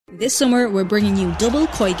This summer, we're bringing you double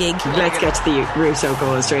Koi gig. Let's get to the Russo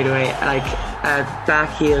goal straight away. Like a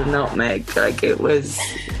back heel nutmeg. Like it was,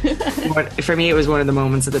 for me, it was one of the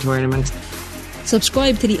moments of the tournament.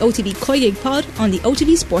 Subscribe to the OTB Koi Gig pod on the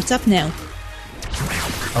OTB Sports app now.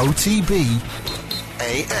 OTB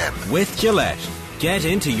AM. With Gillette. Get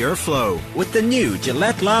into your flow with the new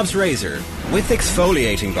Gillette Labs Razor with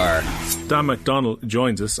exfoliating bar. Dan McDonnell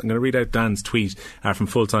joins us. I'm going to read out Dan's tweet from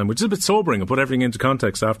Full Time, which is a bit sobering and put everything into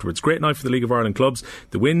context afterwards. Great night for the League of Ireland clubs.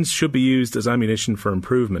 The wins should be used as ammunition for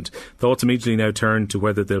improvement. Thoughts immediately now turn to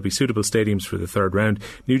whether there'll be suitable stadiums for the third round.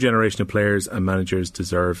 New generation of players and managers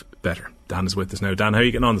deserve better. Dan is with us now. Dan, how are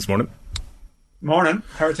you getting on this morning? Morning,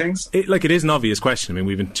 how are things? It is an obvious question. I mean,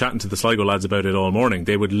 we've been chatting to the Sligo lads about it all morning.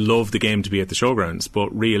 They would love the game to be at the showgrounds, but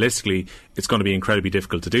realistically it's going to be incredibly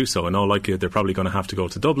difficult to do so. In all likelihood, they're probably going to have to go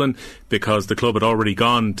to Dublin because the club had already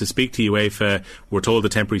gone to speak to UEFA. We're told the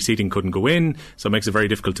temporary seating couldn't go in, so it makes it very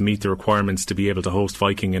difficult to meet the requirements to be able to host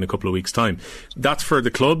Viking in a couple of weeks' time. That's for the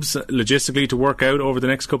clubs logistically to work out over the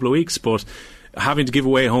next couple of weeks, but having to give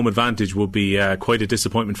away home advantage would be quite a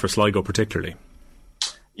disappointment for Sligo particularly.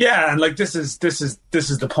 Yeah, and like this is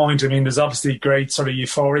the point. I mean, there's obviously great sort of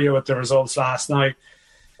euphoria with the results last night,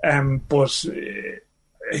 but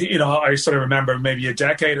you know, I sort of remember maybe a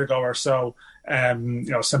decade ago or so, you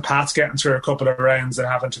know, St. Pat's getting through a couple of rounds and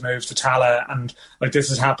having to move to Tallaght, and like this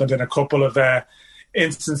has happened in a couple of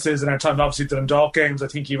instances in our time. Obviously, the Dundalk games I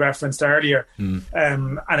think you referenced earlier,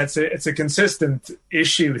 and it's a consistent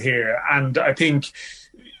issue here, and I think,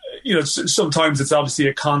 you know, sometimes it's obviously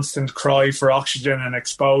a constant cry for oxygen and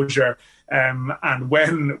exposure. And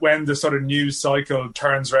when the sort of news cycle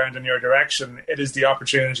turns around in your direction, it is the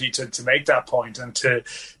opportunity to make that point and to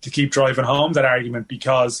keep driving home that argument,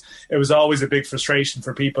 because it was always a big frustration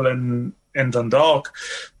for people in Dundalk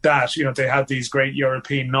that, you know, they had these great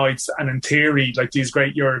European nights, and in theory, like, these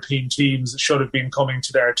great European teams should have been coming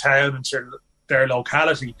to their town and to their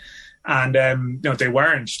locality. And you know, they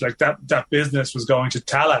weren't. Like that business was going to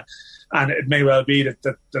Tallaght, and it may well be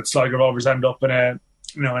that Sligo Rovers end up in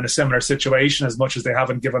a similar situation, as much as they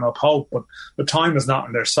haven't given up hope. But the time is not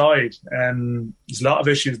on their side, and there's a lot of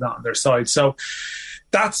issues not on their side. So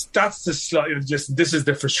that's the this is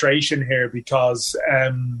the frustration here, because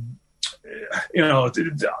you know,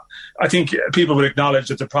 I think people would acknowledge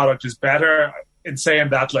that the product is better. In saying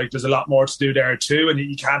that, like, there's a lot more to do there too, and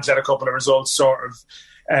you can't let a couple of results sort of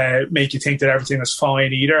make you think that everything is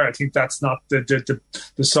fine either. I think that's not the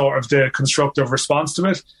sort of the constructive response to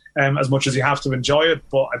it, as much as you have to enjoy it.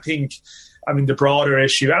 But I think, I mean, the broader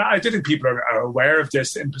issue, and I do think people are aware of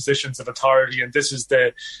this in positions of authority, and this is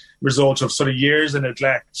the result of sort of years of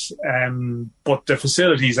neglect. But the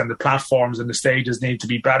facilities and the platforms and the stages need to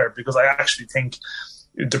be better, because I actually think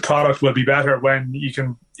the product will be better when you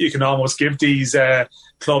can almost give these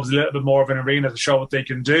clubs a little bit more of an arena to show what they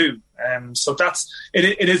can do. So that's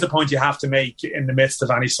it is a point you have to make in the midst of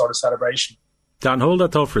any sort of celebration. Dan, hold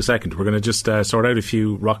that thought for a second. We're going to just sort out a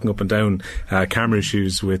few rocking up and down camera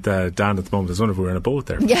issues with Dan at the moment. I was wondering if we were in a boat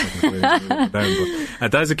there. Yeah.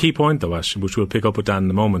 But that is a key point, though, Ash, which we'll pick up with Dan in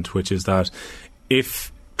a moment, which is that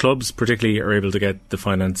if clubs particularly are able to get the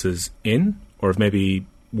finances in, or if maybe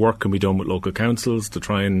work can be done with local councils to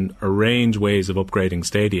try and arrange ways of upgrading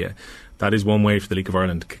stadia, that is one way for the League of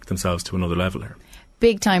Ireland to kick themselves to another level here.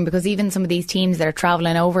 Big time, because even some of these teams that are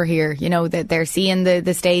travelling over here, you know, that they're seeing the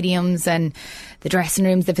stadiums and the dressing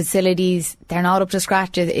rooms, the facilities, they're not up to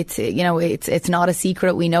scratch. It's you know, it's not a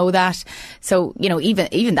secret. We know that. So, you know,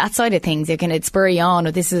 even that side of things, it spur you on.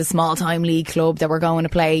 Oh, this is a small time league club that we're going to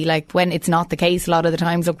play. Like, when it's not the case, a lot of the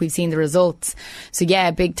times, look, we've seen the results. So yeah,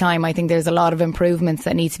 big time. I think there's a lot of improvements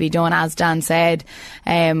that need to be done, as Dan said.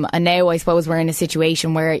 And now I suppose we're in a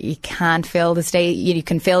situation where you can't fill the you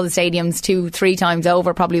can fill the stadiums 2-3 times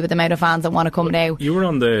over, probably, with the amount of fans that want to come now. You were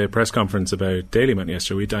on the press conference about Dalymount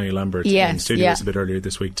yesterday with Daniel Lambert in studios a bit earlier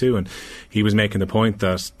this week too, and he was making the point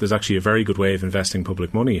that there's actually a very good way of investing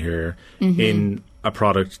public money here in a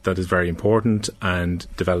product that is very important, and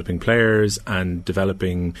developing players and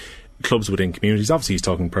developing clubs within communities. Obviously he's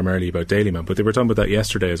talking primarily about Dalymount, but they were talking about that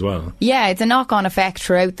yesterday as well. Yeah, it's a knock-on effect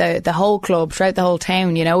throughout the whole club, throughout the whole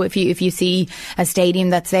town. You know, if you see a stadium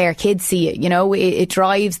that's there, kids see it, you know, it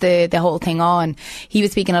drives the whole thing on. He was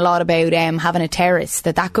speaking a lot about having a terrace,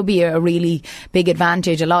 that could be a really big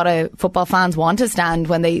advantage. A lot of football fans want to stand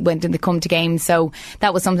when they come to games, so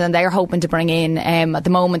that was something they're hoping to bring in. At the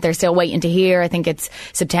moment they're still waiting to hear. I think it's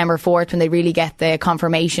September 4th when they really get the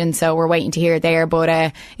confirmation, so we're waiting to hear there,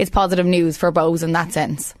 but it's positive positive news for Bohs in that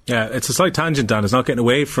sense. Yeah, it's a slight tangent, Dan. It's not getting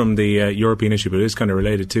away from the European issue, but it is kind of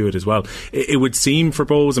related to it as well. It would seem for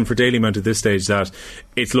Bohs and for Dalymount at this stage that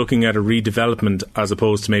it's looking at a redevelopment as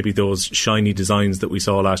opposed to maybe those shiny designs that we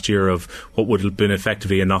saw last year of what would have been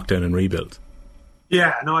effectively a knockdown and rebuild.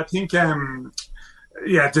 Yeah, no, I think it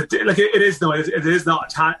is not it's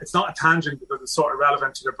not a tangent because it's sort of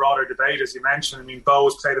relevant to the broader debate, as you mentioned. I mean,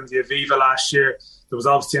 Bohs played in the Aviva last year. There was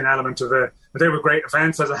obviously an element of they were great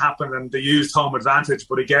events as it happened, and they used home advantage.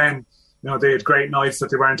 But again, they had great nights that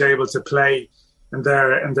they weren't able to play in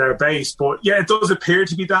their base. But yeah, it does appear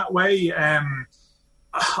to be that way. I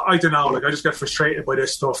don't know. I just get frustrated by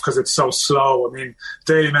this stuff because it's so slow. I mean,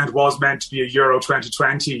 Dalymount was meant to be a Euro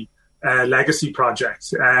 2020 legacy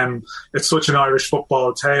project. It's such an Irish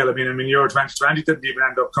football tale. I mean, Euro 2020 didn't even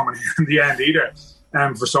end up coming in the end either,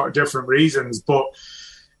 for sort of different reasons. But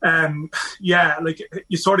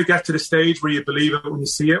you sort of get to the stage where you believe it when you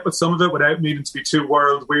see it with some of it, without needing to be too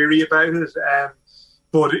world weary about it.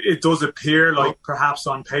 But it does appear like perhaps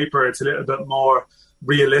on paper it's a little bit more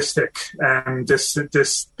realistic. This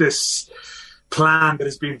plan that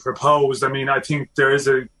is being proposed. I mean, I think there is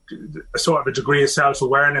a sort of a degree of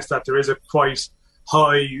self-awareness that there is a quite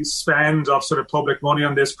high spend of sort of public money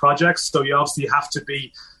on this project. So you obviously have to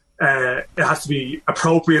be, it has to be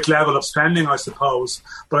appropriate level of spending, I suppose.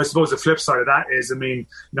 But I suppose the flip side of that is, I mean,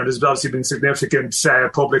 there's obviously been significant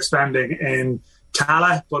public spending in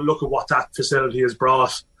Cala, but look at what that facility has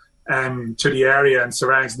brought to the area and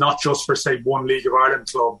surrounds, not just for, say, one League of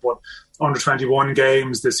Ireland club, but under-21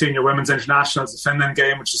 games, the Senior Women's Internationals, the Finland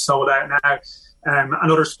game, which is sold out now. And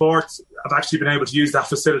other sports have actually been able to use that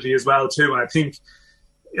facility as well too. And I think,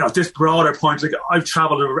 this broader point, like I've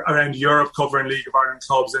travelled around Europe covering League of Ireland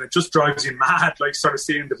clubs, and it just drives you mad, like sort of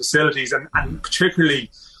seeing the facilities, and particularly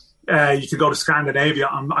you could go to Scandinavia,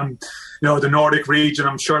 the Nordic region.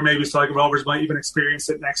 I'm sure maybe Sligo Rovers might even experience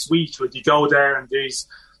it next week. Like you go there and there's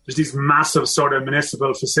these massive sort of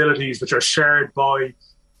municipal facilities which are shared by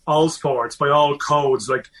all sports, by all codes,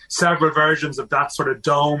 like several versions of that sort of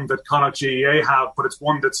dome that Connacht GAA have, but it's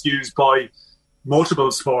one that's used by multiple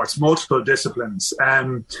sports, multiple disciplines.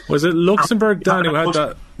 Was it Luxembourg, Dan, who had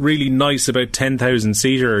that really nice about 10,000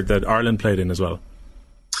 seater that Ireland played in as well?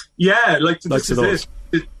 Yeah, this is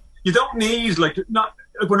it. You don't need,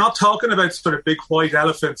 we're not talking about sort of big white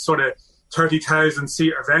elephant sort of 30,000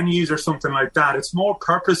 seater venues or something like that. It's more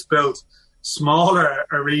purpose-built, smaller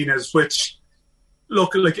arenas, which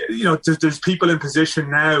look, there's people in position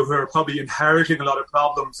now who are probably inheriting a lot of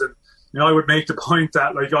problems. And, I would make the point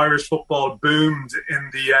that, Irish football boomed in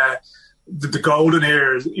the golden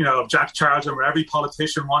eras, of Jack Charlton, where every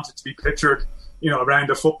politician wanted to be pictured, around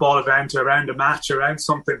a football event, around a match, around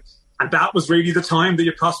something. And that was really the time that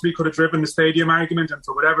you possibly could have driven the stadium argument. And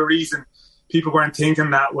for whatever reason, people weren't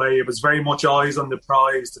thinking that way. It was very much eyes on the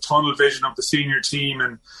prize, the tunnel vision of the senior team,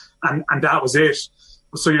 and that was it.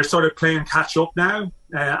 So you're sort of playing catch up now,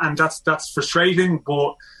 and that's frustrating.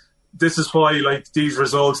 But this is why, these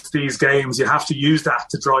results, these games, you have to use that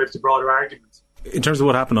to drive the broader argument. In terms of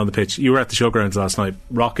what happened on the pitch, you were at the showgrounds last night.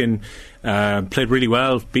 Rockin played really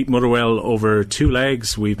well, beat Motherwell over 2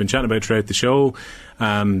 legs. We've been chatting about throughout the show.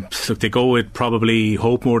 So they go with probably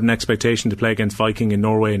hope more than expectation to play against Viking in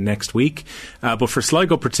Norway next week. But for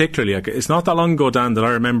Sligo particularly, it's not that long ago, Dan, that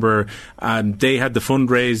I remember they had the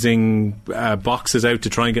fundraising boxes out to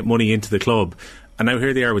try and get money into the club. And now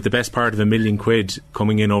here they are with the best part of £1 million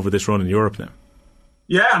coming in over this run in Europe now.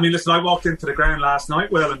 Yeah, I mean, listen, I walked into the ground last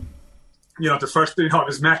night, Will, and the first thing I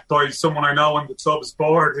was met by someone I know on the club's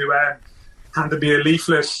board who handed me a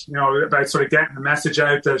leaflet, about sort of getting the message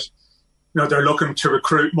out that, they're looking to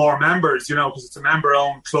recruit more members, because it's a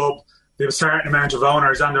member-owned club. They have a certain amount of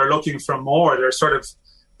owners and they're looking for more.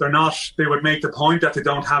 They would make the point that they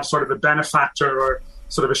don't have sort of a benefactor or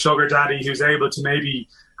sort of a sugar daddy who's able to maybe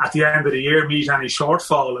at the end of the year meet any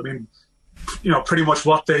shortfall. I mean, pretty much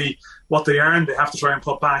what they earn, they have to try and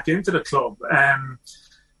put back into the club.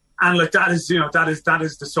 And that is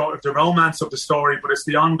the sort of the romance of the story, but it's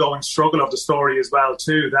the ongoing struggle of the story as well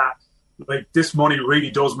too, that this money really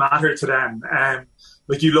does matter to them.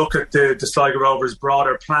 You look at the Sligo Rovers'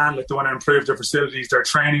 broader plan, they want to improve their facilities, their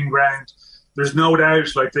training ground. There's no doubt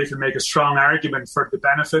they can make a strong argument for the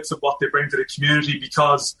benefits of what they bring to the community,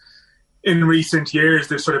 because in recent years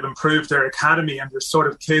they've sort of improved their academy and there's sort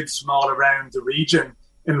of kids from all around the region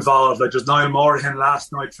involved. There's Niall Morahan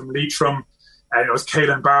last night from Leitrim. It was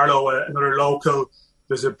Caelan Barlow, another local.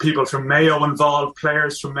 There's people from Mayo involved,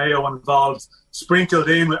 players from Mayo involved, sprinkled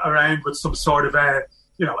in around with some sort of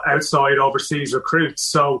outside overseas recruits.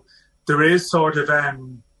 So there is sort of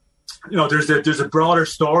there's a broader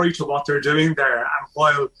story to what they're doing there. And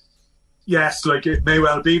while yes, like it may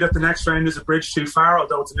well be that the next round is a bridge too far,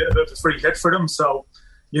 although it's a little bit of a free hit for them. So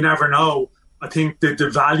you never know. I think that the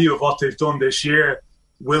value of what they've done this year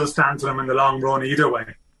will stand to them in the long run either way.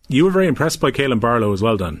 You were very impressed by Caelan Barlow as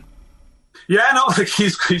well, Dan. Yeah, no, like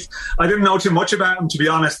he's I didn't know too much about him, to be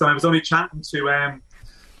honest, and I was only chatting to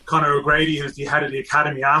Conor O'Grady, who's the head of the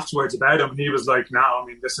academy, afterwards about him, and he was like, no, I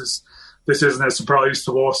mean, this isn't a surprise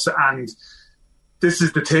to us. And this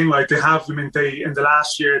is the thing, like they in the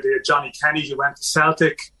last year they had Johnny Kenny, who went to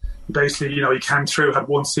Celtic. Basically, he came through, had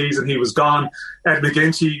one season, he was gone. Ed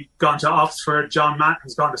McGinty gone to Oxford. John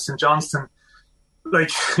Matten's gone to St Johnstone.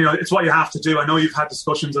 Like, it's what you have to do. I know you've had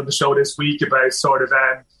discussions on the show this week about sort of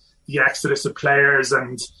the exodus of players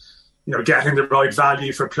and getting the right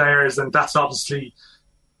value for players, and that's obviously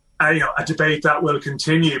a debate that will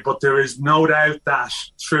continue. But there is no doubt that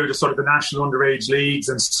through the sort of the national underage leagues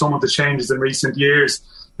and some of the changes in recent years,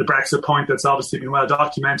 the Brexit point that's obviously been well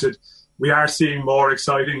documented, we are seeing more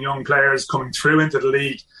exciting young players coming through into the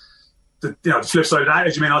league. The flip side of that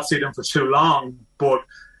is you may not see them for too long, but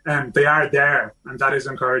they are there, and that is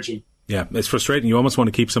encouraging. Yeah, it's frustrating. You almost want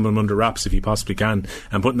to keep some of them under wraps if you possibly can,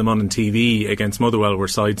 and putting them on TV against Motherwell, where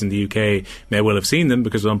sides in the UK may well have seen them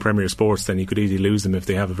because on Premier Sports, then you could easily lose them if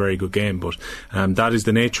they have a very good game. But that is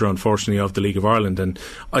the nature, unfortunately, of the League of Ireland. And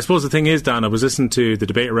I suppose the thing is, Dan, I was listening to the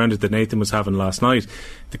debate around it that Nathan was having last night.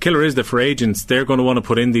 The killer is that for agents, they're going to want to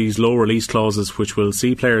put in these low release clauses which will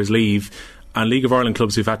see players leave, and League of Ireland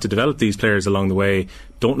clubs who've had to develop these players along the way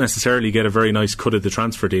don't necessarily get a very nice cut of the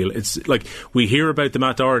transfer deal. It's like we hear about the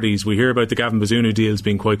Matt Dohertys, we hear about the Gavin Bazunu deals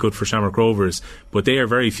being quite good for Shamrock Rovers, but they are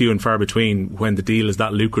very few and far between when the deal is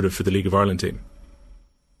that lucrative for the League of Ireland team.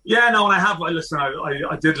 Yeah, no, and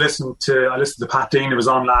I did listen to Pat Dean, who was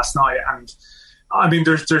on last night, and I mean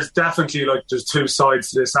there's definitely there's two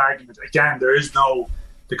sides to this argument. Again,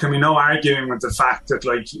 there can be no arguing with the fact that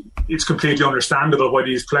it's completely understandable why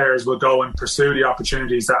these players will go and pursue the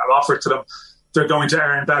opportunities that are offered to them. They're going to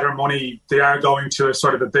earn better money. They are going to a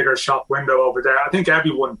sort of a bigger shop window over there. I think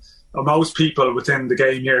most people within the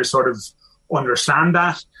game here sort of understand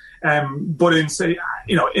that. But in saying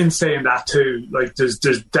that too,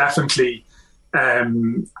 there's definitely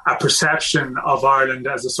a perception of Ireland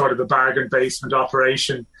as a sort of a bargain basement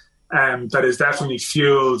operation. That is definitely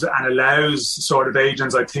fueled and allows sort of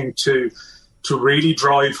agents, I think, to really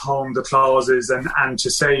drive home the clauses and to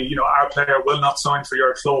say, our player will not sign for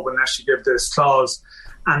your club unless you give this clause.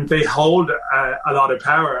 And they hold a lot of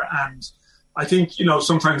power. And I think,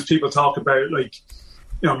 sometimes people talk about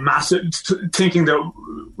massive, thinking that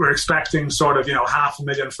we're expecting sort of,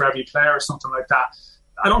 $500,000 for every player or something like that.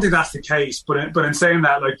 I don't think that's the case. But in saying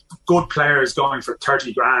that, good players going for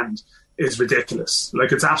 30 grand is ridiculous.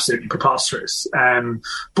 It's absolutely preposterous.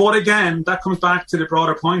 But again, that comes back to the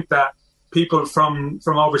broader point that people from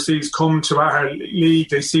overseas come to our league.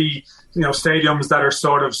 They see, stadiums that are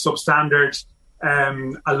sort of substandard,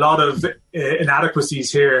 a lot of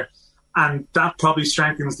inadequacies here, and that probably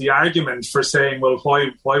strengthens the argument for saying, well,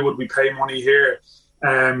 why would we pay money here?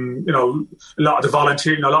 A lot of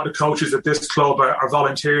the coaches at this club are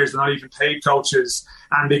volunteers. They're not even paid coaches,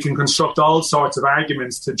 and they can construct all sorts of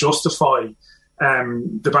arguments to justify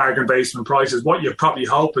the bargain basement prices. What you probably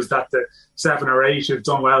hope is that the 7 or 8 who've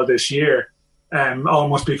done well this year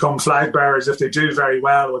almost become flag bearers. If they do very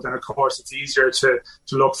well, then of course it's easier to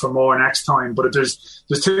look for more next time. But there's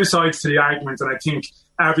two sides to the argument, and I think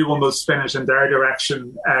everyone will spin it in their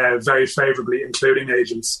direction very favourably, including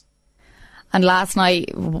agents. And last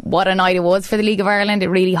night, what a night it was for the League of Ireland. It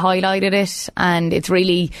really highlighted it, and it's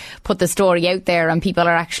really put the story out there, and people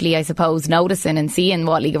are actually, I suppose, noticing and seeing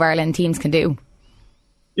what League of Ireland teams can do.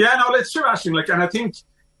 Yeah, no, it's true, actually. And I think,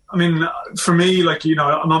 for me,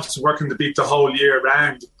 I'm obviously working to beat the whole year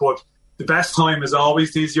round, but the best time is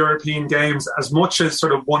always these European games. As much as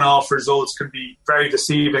sort of one-off results can be very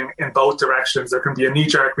deceiving in both directions, there can be a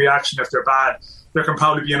knee-jerk reaction if they're bad. There can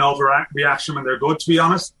probably be an overreaction when they're good, to be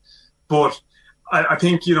honest. But I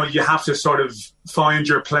think, you have to sort of find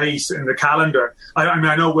your place in the calendar.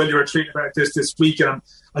 I know, Will, you were tweeting about this week, and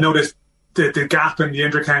I know the gap in the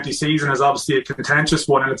inter-county season is obviously a contentious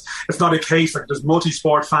one, and it's not a case there's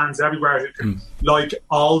multi-sport fans everywhere who can like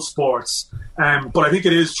all sports. But I think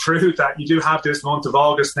it is true that you do have this month of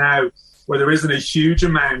August now where there isn't a huge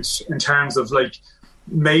amount in terms of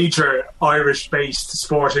major Irish-based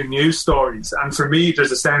sporting news stories. And for me,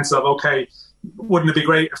 there's a sense of, okay, wouldn't it be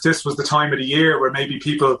great if this was the time of the year where maybe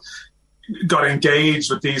people got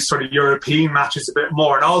engaged with these sort of European matches a bit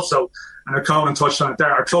more? And also, and Conan touched on it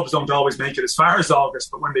there, our clubs don't always make it as far as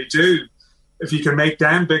August, but when they do, if you can make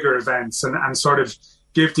them bigger events and sort of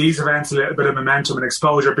give these events a little bit of momentum and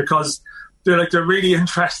exposure, because they're really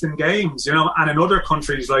interesting games, you know. And in other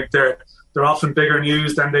countries, like they're often bigger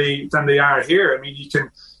news than they are here. I mean,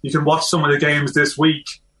 you can watch some of the games this week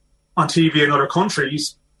on TV in other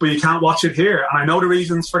countries, but you can't watch it here. And I know the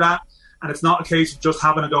reasons for that. And it's not a case of just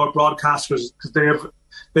having to go at broadcasters, because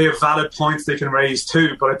they have valid points they can raise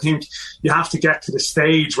too. But I think you have to get to the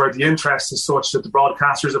stage where the interest is such that the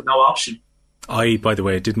broadcasters have no option. I, by the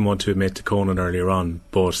way, didn't want to admit to Conan earlier on,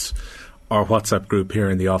 but our WhatsApp group here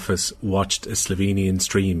in the office watched a Slovenian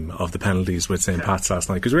stream of the penalties with St. Pat's last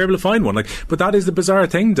night, because we were able to find one. But that is the bizarre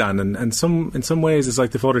thing, Dan, and in some ways it's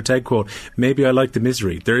like the Father Ted quote, maybe I like the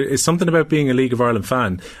misery. There is something about being a League of Ireland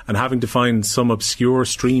fan and having to find some obscure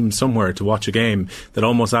stream somewhere to watch a game that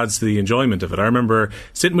almost adds to the enjoyment of it. I remember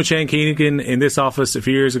sitting with Shane Keegan in this office a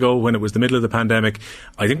few years ago when it was the middle of the pandemic.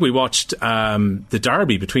 I think we watched the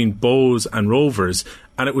derby between Bows and Rovers,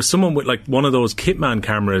 and it was someone with like one of those Kitman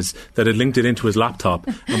cameras that had linked it into his laptop,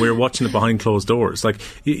 and we were watching it behind closed doors. Like,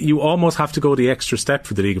 you almost have to go the extra step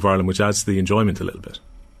for the League of Ireland, which adds to the enjoyment a little bit.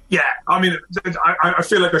 Yeah, I mean, I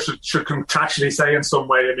feel like I should contractually say in some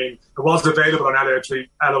way, I mean, it was available on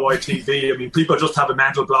LOI TV. I mean, people just have a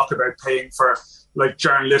mental block about paying for like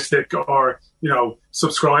journalistic or, you know,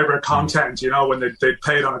 subscriber content, you know, when they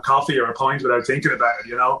paid on a coffee or a pint without thinking about it,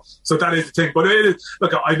 you know. So that is the thing. But it is,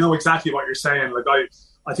 look, I know exactly what you're saying. Like,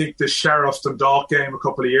 I think the Sheriff Dundalk game a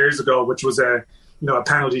couple of years ago, which was a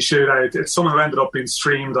penalty shootout, it's someone who ended up being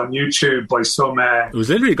streamed on YouTube by some... it was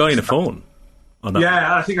literally a guy in a phone.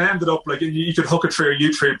 Yeah, I think it ended up, like, you could hook it through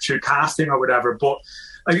YouTube through casting or whatever. But,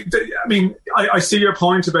 I mean, I see your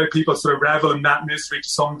point about people sort of revel in that misery to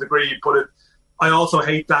some degree, but I also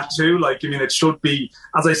hate that too. Like, I mean, it should be,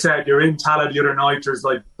 as I said, you're in Tala the other night, there's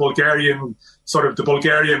like the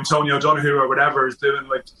Bulgarian Tony O'Donoghue or whatever is doing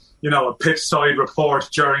like, you know, a pitch side report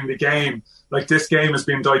during the game. Like, this game has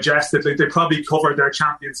been digested. Like, they probably covered their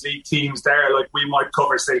Champions League teams there, like we might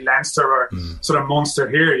cover, say, Leinster or sort of Munster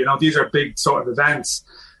here. You know, these are big sort of events,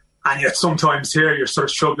 and yet sometimes here you're sort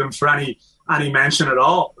of struggling for any mention at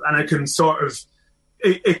all. And it can sort of,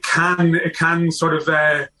 it can sort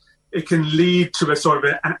of, it can lead to a sort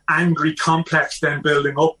of an angry complex then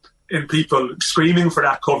building up in people screaming for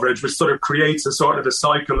that coverage, which sort of creates a sort of a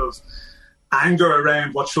cycle of anger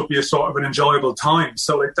around what should be a sort of an enjoyable time.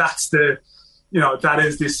 So like that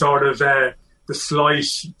is the sort of the slight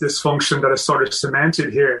dysfunction that is sort of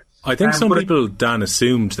cemented here. I think some people, Dan,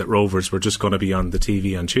 assumed that Rovers were just going to be on the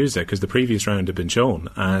TV on Tuesday because the previous round had been shown,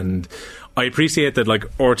 and I appreciate that like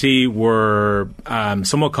RT were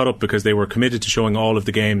somewhat caught up because they were committed to showing all of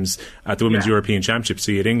the games at the Women's European Championship,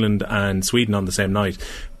 so you had England and Sweden on the same night.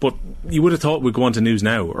 But you would have thought we'd go on to News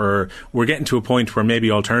Now, or we're getting to a point where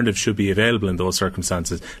maybe alternatives should be available in those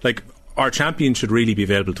circumstances. Like, our champions should really be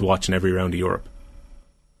available to watch in every round of Europe.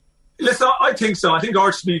 Listen, I think so. I think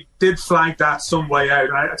RTB did flag that some way out.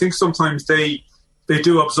 I think sometimes they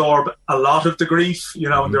do absorb a lot of the grief, you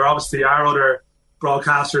know, and there obviously are other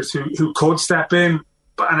broadcasters who could step in.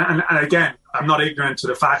 But and again, I'm not ignorant to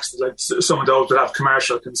the facts that like some of those that have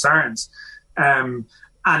commercial concerns. And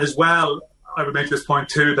as well, I would make this point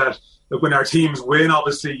too, that when our teams win,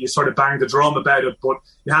 obviously you sort of bang the drum about it, but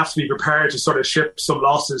you have to be prepared to sort of ship some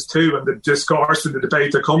losses too, and the discourse and the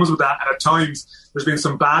debate that comes with that. And at times there's been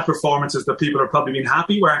some bad performances that people have probably been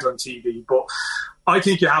happy weren't on TV. But I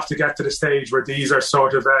think you have to get to the stage where these are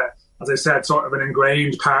sort of, as I said, sort of an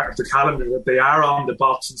ingrained part of the calendar, that they are on the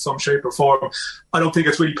box in some shape or form. I don't think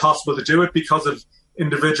it's really possible to do it because of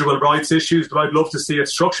individual rights issues, but I'd love to see it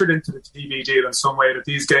structured into the TV deal in some way, that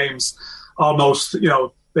these games almost, you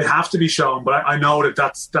know, they have to be shown. But I know that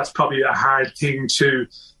that's probably a hard thing to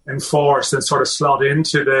enforce and sort of slot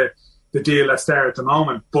into the deal that's there at the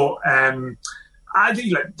moment. But I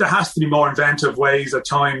think like, there has to be more inventive ways at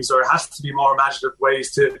times, or has to be more imaginative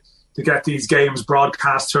ways to get these games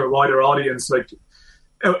broadcast to a wider audience. Like,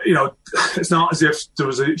 you know, it's not as if there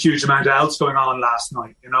was a huge amount else going on last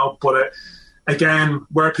night, you know, but again,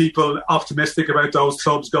 were people optimistic about those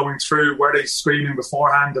clubs going through? Were they screaming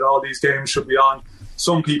beforehand that all these games should be on?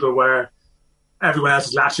 Some people were. Everyone else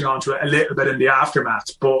is latching onto it a little bit in the aftermath.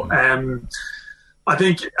 But I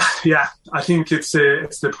think it's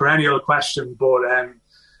the perennial question. But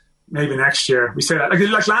maybe next year we say that.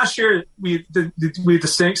 Like last year, we had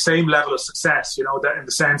the same level of success. You know, that in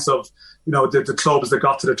the sense of, you know, the clubs that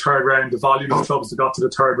got to the third round, the volume of clubs that got to the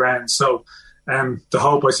third round. So the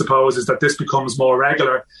hope, I suppose, is that this becomes more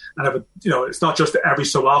regular, and if it, you know, it's not just every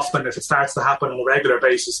so often. If it starts to happen on a regular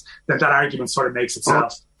basis, then that argument sort of makes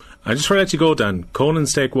itself. I just want to let you go, Dan.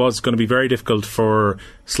 Conan's take was going to be very difficult for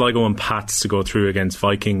Sligo and Pats to go through against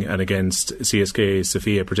Viking and against CSKA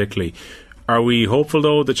Sofia particularly. Are we hopeful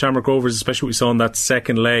though that Shamrock Rovers, especially what we saw in that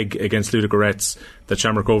second leg against Ludogorets, that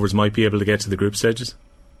Shamrock Rovers might be able to get to the group stages?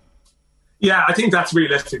 Yeah, I think that's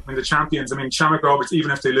realistic. The champions, Shamrock Rovers,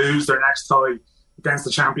 even if they lose their next tie against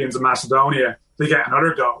the champions of Macedonia, they get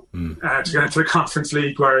another go to get into the Conference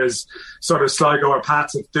League, whereas sort of Sligo or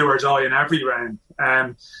Pats do or die in every round.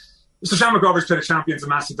 So Shamrock Rovers play the champions of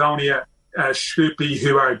Macedonia, Shkupi,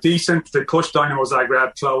 who are decent. They pushed Dynamo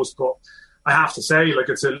Zagreb close, but I have to say,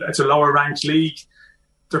 it's a lower ranked league.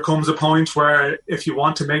 There comes a point where if you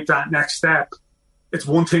want to make that next step, it's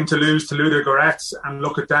one thing to lose to Ludogorets and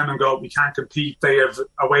look at them and go, we can't compete. They have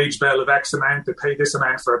a wage bill of X amount. They pay this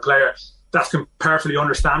amount for a player. That's perfectly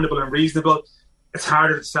understandable and reasonable. It's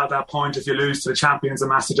harder to sell that point if you lose to the champions of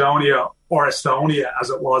Macedonia or Estonia, as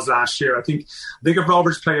it was last year. I think if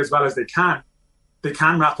Rovers play as well as they can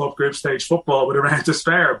wrap up group stage football with a round to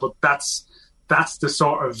spare. But that's the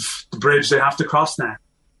sort of the bridge they have to cross now.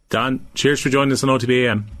 Dan, cheers for joining us on OTB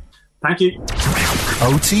AM. Thank you.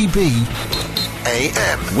 OTB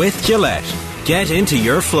AM. With Gillette. Get into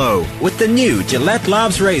your flow with the new Gillette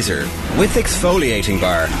Labs Razor with exfoliating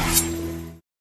bar.